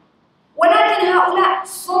طاعة. ولكن هؤلاء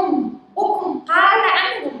صم بكم، قال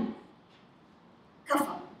عنهم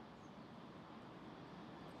كفر.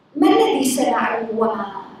 ما الذي سمعوا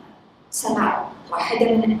وما سمعوا؟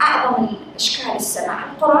 واحدة من أعظم أشكال السماع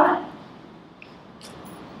القرآن.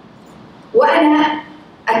 وأنا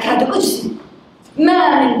أكاد أجزم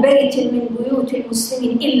ما من بيت من بيوت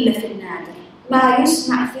المسلمين إلا في النادر ما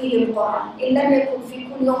يسمع فيه القرآن، إن لم يكن في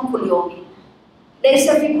كل يوم كل يومين، ليس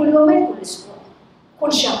في كل يومين كل أسبوع،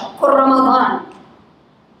 كل شهر، كل رمضان.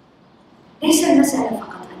 ليس المسألة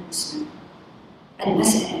فقط أن نسمع،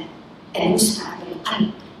 المسألة أن يسمع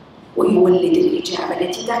بالقلب ويولد الإجابة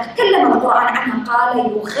التي تكلم القرآن عنها. قال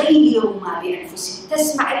يغير ما بأنفسهم.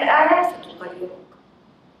 تسمع الآيات فتغيرك.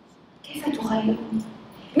 كيف تغير؟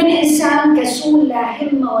 من إنسان كسول لا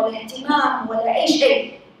همة ولا اهتمام ولا أي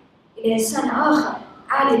شيء إلى إنسان آخر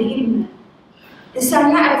عالي الهمة،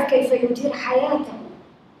 إنسان يعرف كيف يدير حياته،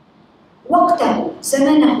 وقته،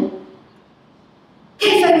 زمنه،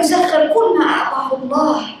 كيف يسخر كل ما أعطاه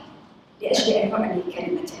الله لأجل أن يعلي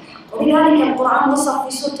كلمة الحق. ولذلك القرآن وصف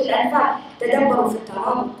في سورة الأنفال تدبروا في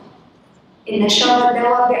الترابط. إن شر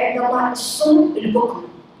الدواب عند الله الصم البكم.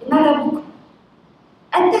 لماذا بكم؟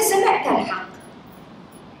 أنت سمعت الحق.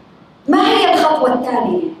 ما هي الخطوة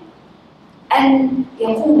التالية؟ أن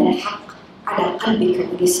يكون الحق على قلبك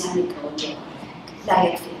ولسانك وجوارحك، لا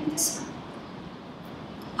يكفي أن تسمع.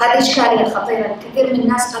 هذه إشكالية خطيرة. كثير من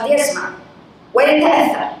الناس قد يسمع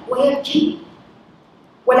ويتأثر ويبكي،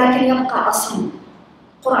 ولكن يبقى أصم.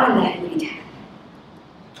 القرآن لا يريد هذا.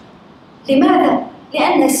 لماذا؟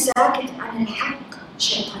 لأن الساكت عن الحق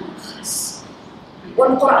شيطان أخرس،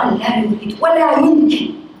 والقرآن لا يريد ولا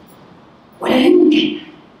يمكن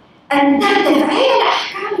أن ترتفع. هي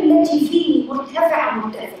الأحكام التي التي فيه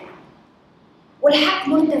مرتفعة، والحق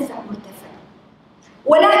مرتفع،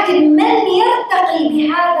 ولكن من يرتقي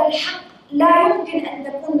بهذا الحق لا يمكن أن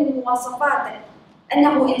تكون من مواصفاته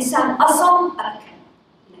أنه إنسان أصم أبكم.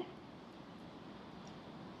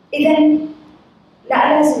 إذن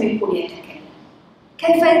لا لازم يكون يتكلم.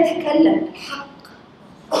 كيف يتكلم الحق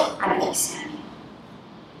على لسانه؟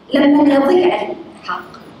 لما يضيع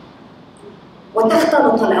الحق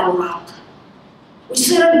وتختلط الأوراق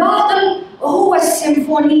ويصير الباطل هو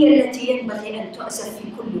السيمفونية التي ينبغي أن تعزف في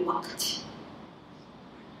كل وقت،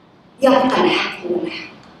 يبقى الحق هو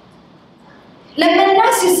الحق. لما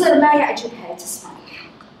الناس يصير ما يعجبها تسمع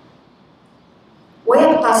الحق،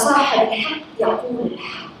 ويبقى صاحب الحق يقول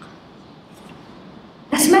الحق.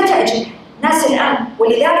 ناس ما تعجبها، ناس الآن،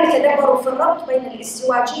 ولذلك تدبروا في الربط بين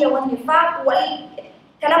الازدواجية والنفاق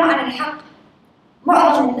والكلام عن الحق.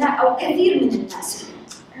 معظم الناس أو كثير من الناس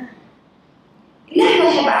لا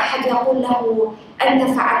يحب أحد يقول له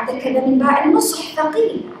أنت فعلت كذا من باب النصح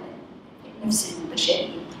ثقيل على نفس البشرية،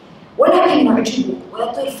 ولكن يعجبه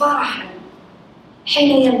ويطير فرحا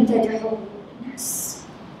حين يمتدحه الناس.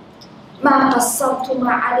 ما قصرت،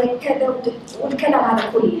 ما عليك كذا، والكلام هذا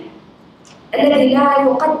كله الذي لا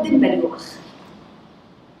يقدم بل يؤخر.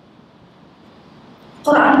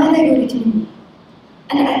 القرآن ماذا يريد مني؟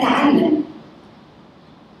 أنا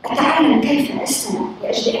أتعلم كيف أستمع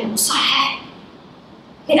لأجل أن أصحح،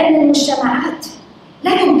 لأن المجتمعات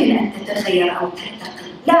لا يمكن أن تتغير أو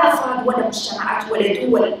ترتقي، لا أفراد ولا مجتمعات ولا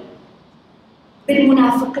دول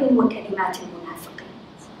بالمنافقين وكلمات المنافقين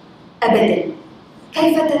أبداً.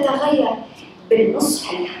 كيف تتغير؟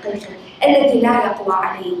 بالنصح الحقيقي الذي لا يقوى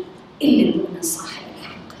عليه إلا المؤمن صاحب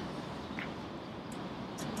الحق.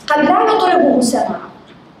 قد لا يطلبه سماعه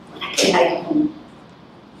ولكن لا يهم،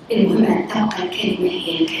 المهم أن تبقى الكلمة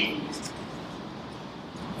هي الكلمة.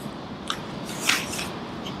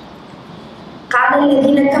 قال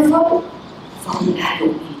الذين كفروا فهم لا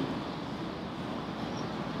يؤمنون.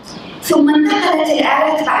 ثم انتقلت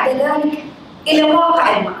الآيات بعد ذلك إلى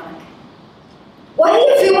واقع المعركة،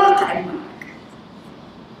 وهي في واقع المعركة.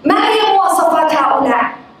 ما هي مواصفات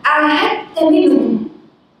هؤلاء؟ عاهدت منهم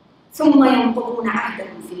ثم ينقضون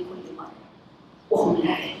عهدهم في كل مرة وهم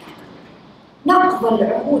لا يتقون. نقض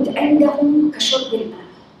العهود عندهم كشرب الماء.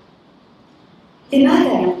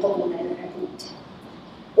 لماذا ينقضون العهود؟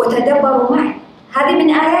 وتدبروا معي، هذه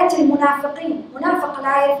من آيات المنافقين. منافق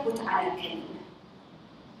لا يثبت على كلمة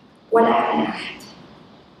ولا على عهد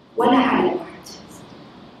ولا على وعد.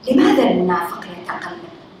 لماذا المنافق يتقلب؟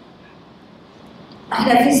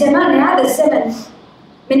 احنا في زمان، هذا الزمن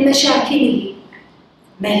من مشاكله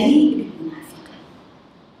مليء بالمنافقين.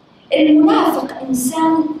 المنافق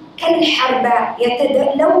إنسان كالحرباء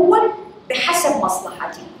يتلون بحسب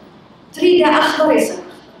مصلحته. تريد أخضر يصير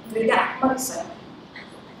أخضر، تريد أحمر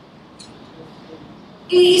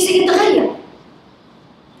يصير يتغير.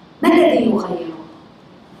 ما الذي يغيره؟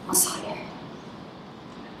 مصالحه.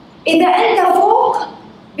 إذا أنت فوق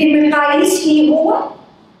بمقاييسه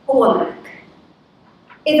هو معك.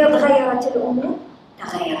 إذا تغيرت الأمور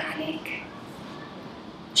تغير عليك.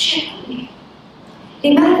 شيء طبيعي.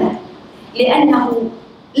 لماذا؟ لأنه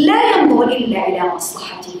لا ينظر إلا إلى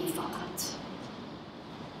مصلحته فقط.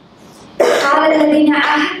 قال الذين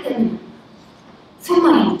عاهدت منهم ثم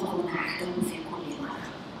ينقضون عهدهم في كل مرة.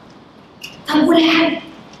 طب والحل؟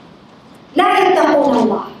 لا يتقون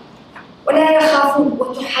الله ولا يخافون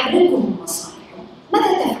وتحركهم مصالحهم.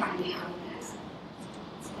 ماذا تفعل بهؤلاء؟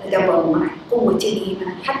 تدبروا معي قوة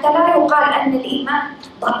الإيمان، حتى لا يقال أن الإيمان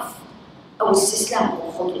ضعف أو استسلام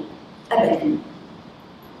أو خضوع أبداً.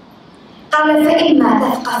 قال فإما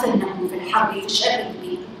تثقفنهم في الحرب فشرد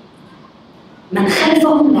بهم من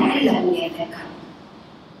خلفهم لعلهم يذكرون.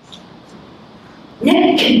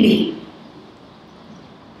 نكل بهم.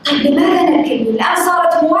 طيب لماذا نكل بهم؟ الآن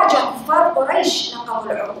صارت مواجهة كفار قريش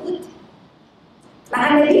نقضوا العهود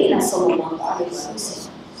مع نبينا صلى الله عليه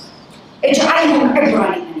وسلم. اجعلهم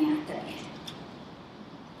عبرة لمن يعتبر.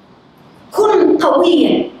 كن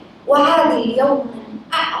قويا. وهذه اليوم من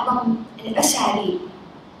أعظم الأساليب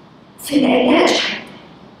في العلاج.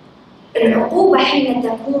 حتى العقوبة حين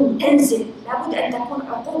تكون تنزل لابد أن تكون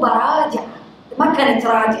عقوبة رادعة. ما كانت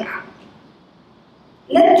رادعة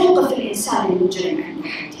لن توقف الإنسان المجرم عند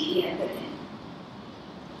حده أبدا.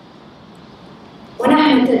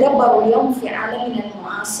 ونحن نتدبر اليوم في عالمنا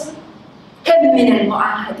المعاصر كم من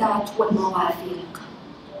المعاهدات والمواثيق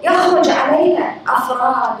يخرج عليها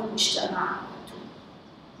أفراد ومجتمعات.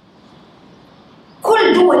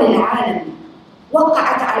 كل دول العالم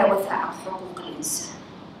وقعت على وثائق حقوق الإنسان،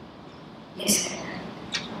 ليس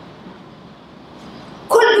كذلك.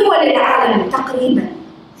 كل دول العالم تقريبا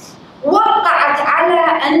وقعت على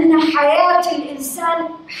أن حياة الإنسان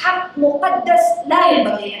حق مقدس لا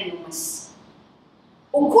ينبغي أن يمس.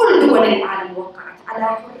 وكل دول العالم وقعت على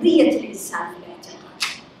حرية الإنسان في الاعتقاد.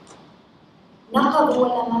 نقضوا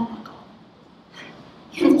ولا ما نقضوا؟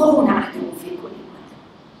 ينقضون عهدهم في كل مرة.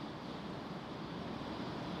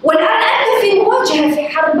 والآن أنت في مواجهة، في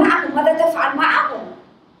حرب معهم، ماذا تفعل معهم؟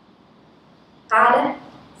 قال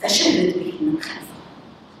فشرد بهم من خلفهم،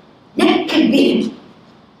 نكل بهم،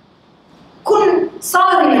 كن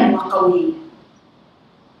صارما وقويا.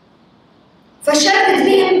 فشرد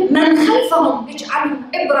بهم من خلفهم، اجعلهم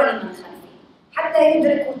عبرة لمن خلفهم حتى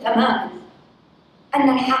يدركوا تماما أن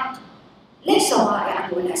الحق ليس ضائعا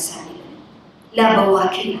ولا سائلا لا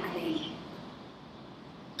بواكي عليه.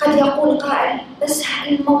 قد يقول قائل بس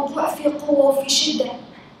الموضوع فيه قوة وفي شدة.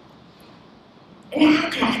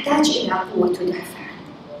 الحق يحتاج إلى قوة تدافع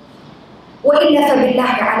عنه، وإلا فبالله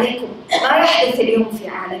عليكم ما يحدث اليوم في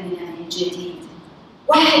عالمنا من جديد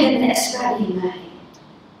واحدة من أسبابه ما هي؟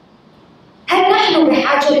 هل نحن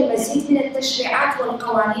بحاجة لمزيد من التشريعات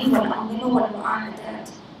والقوانين والأنظمة والمعاهدات؟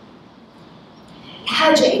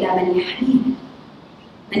 الحاجة إلى من يحمينا،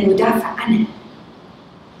 من يدافع عنها،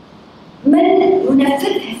 من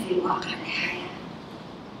ينفذها في واقع الحياة،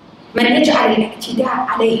 من يجعل الاعتداء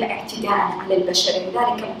عليها اعتداء على البشر.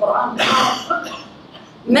 لذلك القرآن قال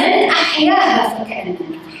من أحياها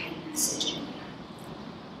فكأنما أحيا الناس جميعا.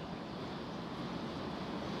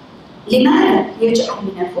 لماذا يجعل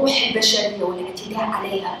من الروح البشرية والاعتداء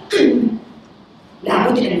عليها قمة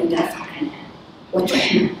لابد أن يدافع عنها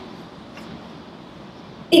وتحمى؟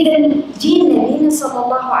 إذا دين نبينا صلى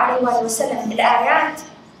الله عليه وآله وسلم الآيات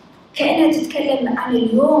كأنها تتكلم عن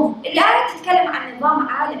اليوم. الآيات تتكلم عن نظام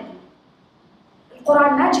عالمي.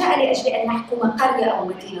 القرآن ما جاء لأجل أن نحكم قرية أو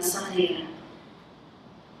مدينة صغيرة.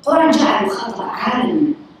 القرآن جاء لخطر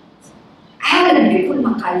عالم بكل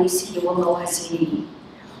مقاييسه وموازينه،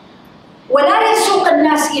 ولا يسوق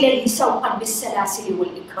الناس إليه سوقا بالسلاسل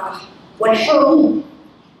والإكراه والحروب،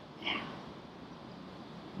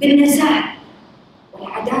 بالنزاع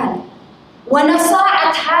والعدالة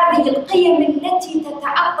ونصاعة هذه القيم التي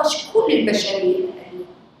تتعطش كل البشرية.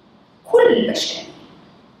 كل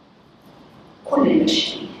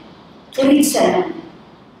البشرية تريد سلام،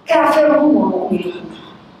 كافرهم ومؤمنهم،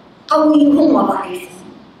 قويهم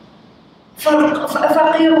وضعيفهم،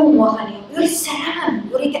 فقيرهم وغنيهم، يريد سلام،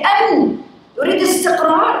 يريد أمن، يريد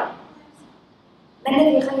استقرار. ما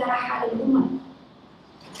الذي غير حال الأمم؟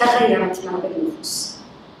 تغيرت ما بالنفوس،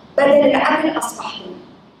 بدل العدل أصبح ظلم.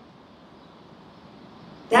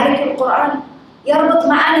 ذلك القرآن يربط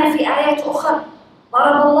معنا في آيات أخرى.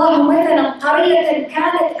 ضرب الله مثلا قرية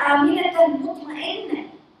كانت آمنة مطمئنة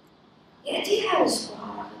يأتيها رزقها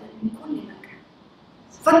رغدا من كل مكان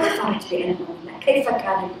فكفرت بأنعم الله. كيف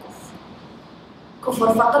كان الكفر؟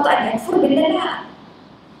 كفر فقط أن يكفر بالله؟ لا.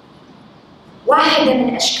 واحدة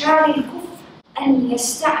من أشكال الكفر أن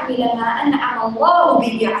يستعمل ما أنعم الله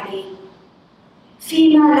به عليه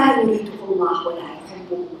فيما لا يريده الله ولا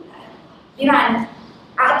يحبه ولا يرضاه. بمعنى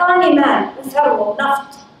أعطاني مال وثروة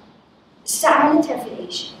ونفط، استعملتها في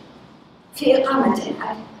أي شيء؟ في إقامة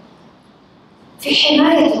العدل، في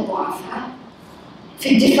حماية الضعفاء، في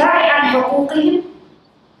الدفاع عن حقوقهم،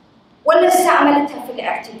 ولا استعملتها في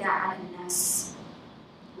الاعتداء على الناس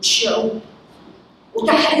والشعوب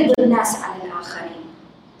وتحريض الناس على الآخرين؟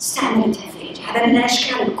 استعملتها في أي؟ هذا من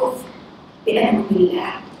أشكال الكفر بأنعم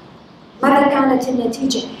الله. ماذا كانت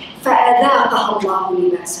النتيجة؟ فأذاقها الله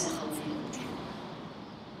لباس الخوف والجوع.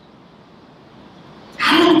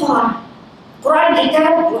 هذا القرآن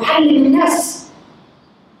كتاب يعلم الناس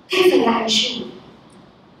كيف يعيشون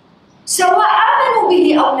سواء آمنوا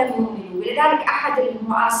به أو لم يؤمنوا. ولذلك أحد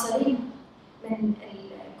المعاصرين من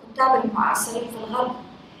الكتاب المعاصرين في الغرب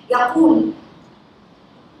يقول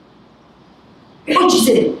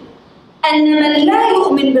أجزم أن من لا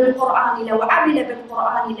يؤمن بالقرآن لو عمل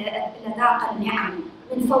بالقرآن لذاق النعم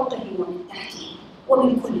من فوقه ومن تحته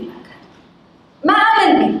ومن كل مكان. ما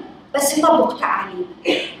آمن به بس يطبق تعاليمه.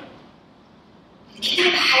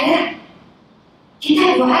 الكتاب حياة،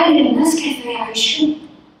 كتاب يعلم الناس كيف يعيشون.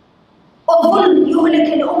 الظلم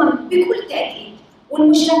يهلك الأمم بكل تأكيد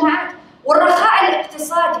والمجتمعات والرخاء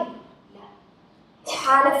الاقتصادي. لا،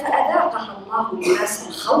 قال فأذاقها الله لباس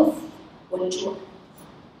الخوف والجوع.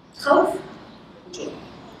 خوف وجوع.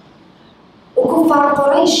 وكفار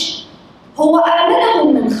قريش هو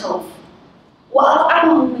آمنهم من خوف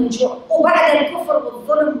وأطعمهم من جوع. وبعد الكفر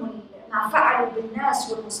والظلم وما فعلوا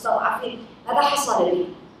بالناس والمستضعفين ماذا حصل لهم؟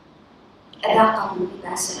 أذاقهم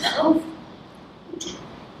لباس الخوف والجوع.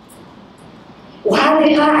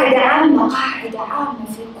 وهذه قاعدة عامة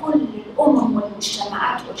في كل الأمم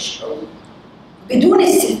والمجتمعات والشعوب بدون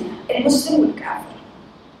استثناء، المسلم والكافر.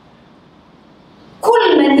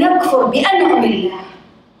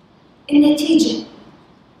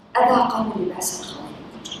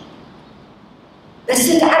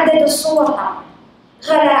 تتعدد الصور طبعا،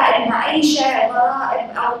 غلاء المعيشة،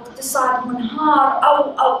 ضرائب أو اقتصاد منهار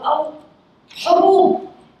أو حروب،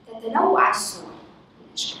 تتنوع الصور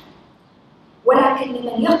والأشكال. ولكن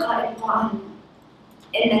لمن يقرأ القرآن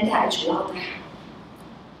النتائج واضحة.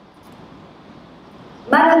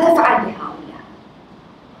 ماذا تفعل بهؤلاء؟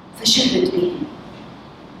 فشرد بهم.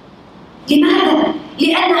 لماذا؟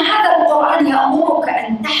 لأن هذا القرآن يأمرك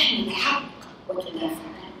أن تحمي الحق وتدافع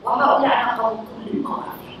عنه، وهؤلاء نقضوا كل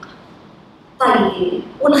المواثيق. طيب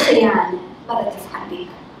والخيانة ماذا تفعل بها؟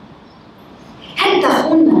 هل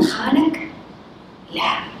تخون من خانك؟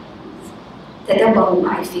 لا. تدبروا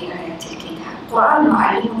معي في آيات الكتاب. القرآن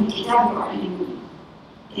يعلمني، الكتاب يعلمني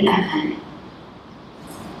الأمانة.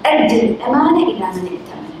 أدي الأمانة إلى من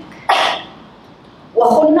ائتمنك.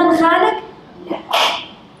 وخن من خانك؟ لا،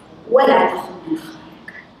 ولا تخن من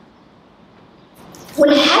خانك.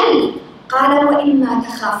 والحل قال: وإما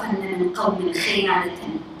تخافن من قوم خيانة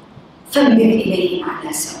فانبذ إليهم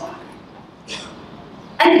على سواء.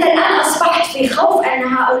 أنت الآن أصبحت في خوف أن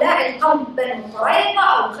هؤلاء القوم بنو قريظة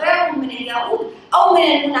أو غيرهم من اليهود أو من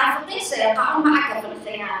المنافقين سيقعون معك في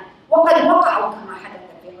الخيانة، وقد وقعوا كما حدث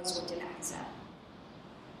في غزوة الأحزاب.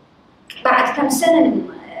 بعد كم سنة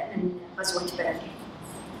من غزوة بدر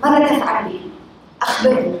ماذا تفعل بهم؟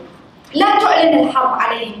 أخبرهم. لا تعلن الحرب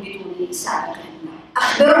عليهم بدون سابق.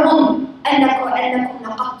 أخبرهم أنكم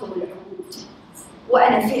نقضتم العهود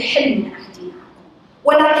وأنا في حل من عهدي معكم،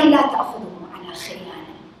 ولكن لا تأخذهم على خيانة.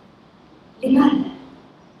 لماذا؟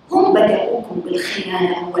 هم بدأوكم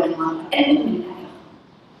بالخيانة أول مرة. المؤمن لا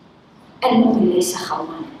يخون. المؤمن ليس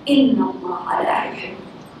خوانا. إن الله لا يحب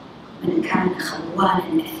من كان خوانا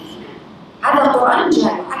أثيما. هذا القرآن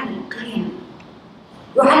جاء يعلم القيم،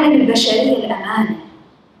 يعلم البشرية الأمانة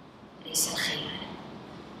ليس الخيانة.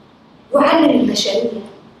 يعلم البشرية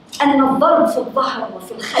أن الضرب في الظهر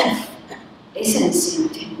وفي الخلف ليس من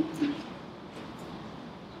سمات المؤمنين.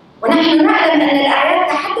 ونحن نعلم أن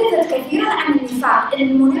الآيات تحدثت كثيرا عن النفاق.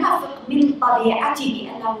 المنافق من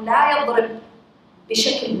طبيعته أنه لا يضرب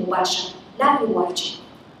بشكل مباشر، لا يواجه،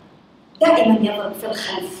 دائما يضرب في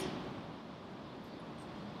الخلف.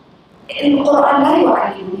 القرآن لا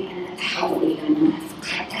يعلمني أن أتحول إلى المنافق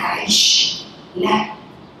حتى أعيش، لا،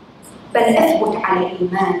 بل أثبت على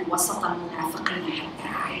الإيمان وسط المنافقين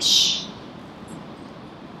حتى أعيش.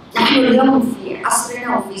 نحن اليوم في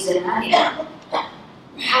عصرنا وفي زماننا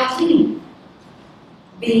محاطين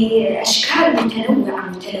بأشكال متنوعة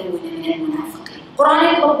متلونة من المنافقين.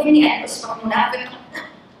 القرآن يطلب مني أن أصبح منافقا.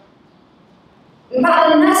 من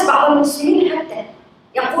بعض الناس، بعض المسلمين حتى،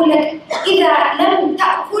 يقول لك: إذا لم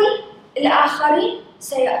تأكل الآخرين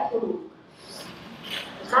سيأكلوك.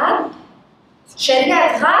 غاب؟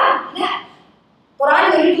 شريعة غاب؟ لا.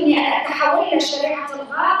 القرآن يريدني أن أتحول إلى شريعة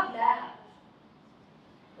الغاب؟ لا.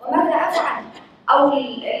 وماذا أفعل؟ أو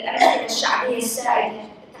الأمثلة الشعبية السائدة: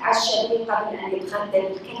 تعشى بي قبل أن يتغدى.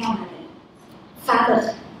 بالكلام هذا فارغ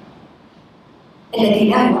الذي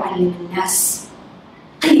لا يعلم الناس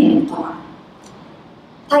قيم القرآن.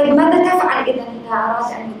 طيب ماذا تفعل إذا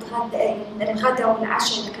أراد أن يتغدى الغداء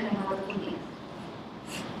والعشاء والكلام هذا كله؟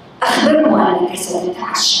 أخبره أنك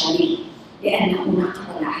ستتعشى بي لأنه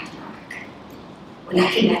نقض العهد معك،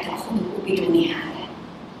 ولكن لا تأخذه بدون هذا.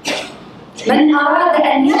 من أراد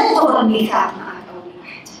أن ينقض الميثاق معك أو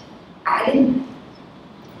العهد أعلم،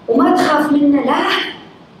 وما تخاف منه. لا.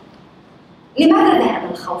 لماذا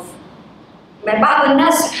ذهب الخوف؟ بعض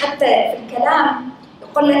الناس حتى في الكلام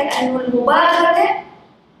يقول لك أن المباغتة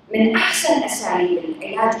من أحسن أساليب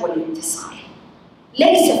العلاج والانتصار.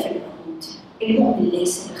 ليس في العهود. المؤمن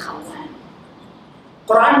ليس بخوان.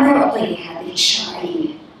 القرآن ما يعطيه هذه الشرعية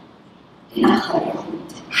لنقض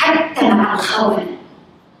العهود حتى مع الخونة.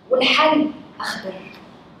 والحل أخبر،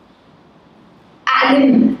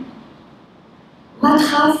 أعلم، ما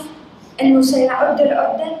تخاف أنه سيعد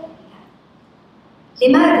العدة.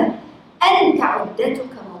 لماذا؟ أنت عدتك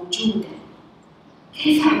موجودة.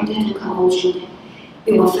 كيف عدتك موجودة؟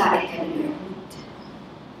 بوفائك بالعهود،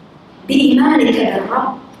 بإيمانك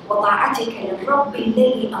بالرب وطاعتك للرب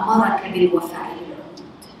الذي أمرك بالوفاء بالعهود.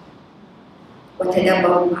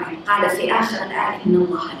 وتدبروا معي، قال في آخر الآية: إن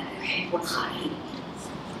الله لا يحب الخائنين.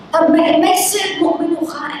 طب ما يصير مؤمن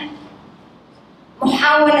وخائن؟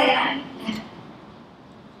 محاولة يعني؟ لا،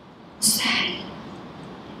 مستحيل.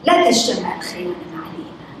 لا تجتمع الخيانة مع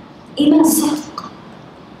الإيمان. إيمان صدق،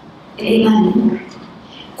 الإيمان نور.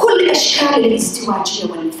 كل أشكال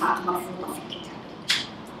الازدواجية والنفاق مرفوضة في كتاب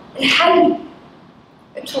الله. الحل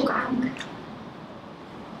اترك عنك.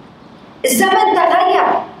 الزمن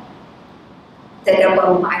تغير.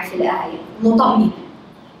 تدبروا معي في الآية مطمئنة.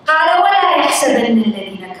 قال: ولا يحسبن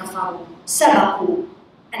الذين كفروا سبقوا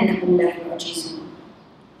أنهم لا يعجزون.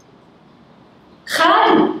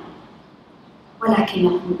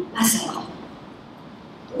 ولكنهم ما سبقوا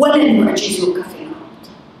ولن يعجزوك في الأرض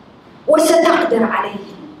وستقدر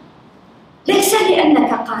عليهم، ليس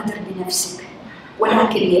لأنك قادر بنفسك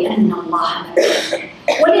ولكن لأن الله معك.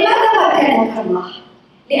 ولماذا مكنك الله؟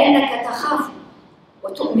 لأنك تخاف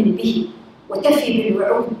وتؤمن به وتفي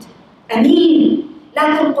بالوعود، أمين،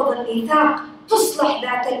 لا تنقض الميثاق، تصلح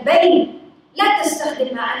ذات البين، لا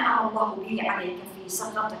تستخدم ما أنعم الله به عليك في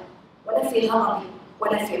سخطه ولا في غضبه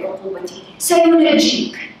ولا في عقوبته.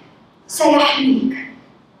 سينجيك، سيحميك،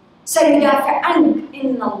 سيدافع عنك.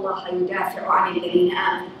 إن الله يدافع عن الذين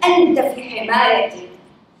آمنوا. أنت في حمايته،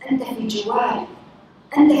 أنت في جواره،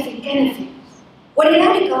 أنت في كنفه.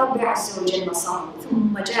 ولذلك ربي عز وجل صار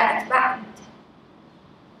ثم جاءت بعد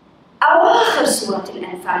أواخر سورة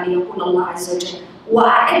الأنفال يقول الله عز وجل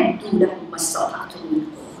وأعدوا لهم ما استطعتم من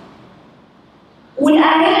قوة.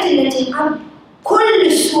 والآيات التي قبل كل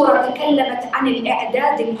السورة تكلمت عن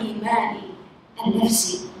الإعداد الإيماني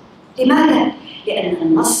النفسي. لماذا؟ لأن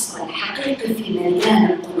النصر الحقيقي في مليان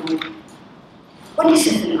القلوب وليس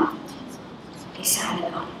في الأرض، ليس على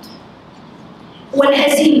الأرض.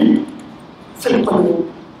 والهزيمة في القلوب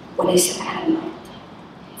وليست على الأرض.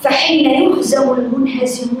 فحين يهزم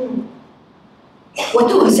المنهزمون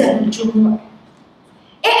وتهزم الجموع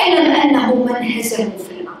اعلم أنه من هزموا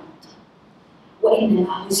في الأرض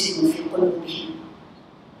وإنما هزموا في قلوبهم،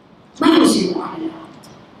 ما هزموا على الأرض.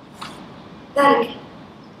 ذلك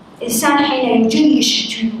الإنسان حين يجيش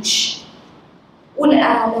الجيوش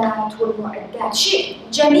والآلات والمعدات شيء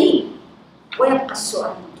جميل، ويبقى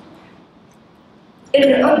السؤال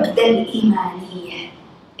العدة الإيمانية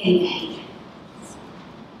أين هي؟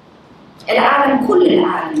 العالم، كل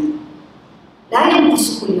العالم لا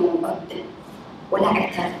ينقص كل يوم عدة ولا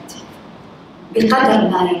عتاد بقدر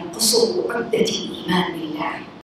ما ينقصه عدة الإيمان بالله.